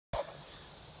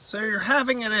So you're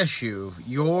having an issue.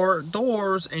 Your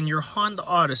doors in your Honda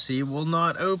Odyssey will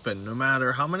not open no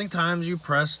matter how many times you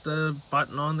press the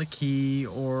button on the key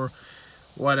or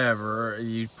whatever.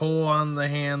 You pull on the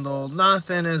handle,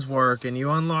 nothing is working.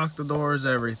 You unlock the doors,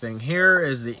 everything. Here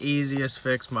is the easiest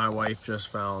fix my wife just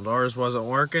found. Ours wasn't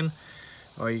working.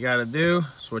 All you gotta do,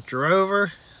 switch her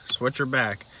over, switch her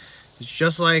back. It's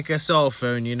just like a cell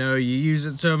phone, you know, you use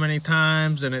it so many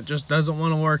times and it just doesn't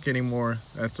want to work anymore.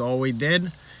 That's all we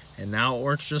did, and now it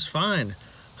works just fine.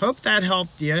 Hope that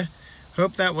helped you.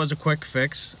 Hope that was a quick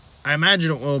fix. I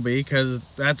imagine it will be, because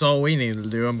that's all we needed to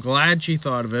do. I'm glad she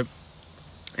thought of it.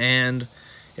 And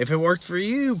if it worked for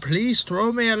you, please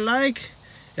throw me a like.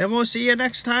 And we'll see you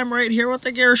next time right here with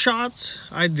the Gear Shots.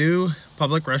 I do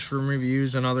public restroom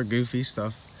reviews and other goofy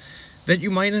stuff that you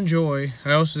might enjoy.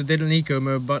 I also did an eco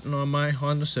mode button on my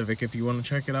Honda Civic if you want to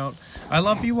check it out. I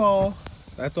love you all.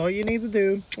 That's all you need to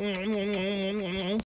do.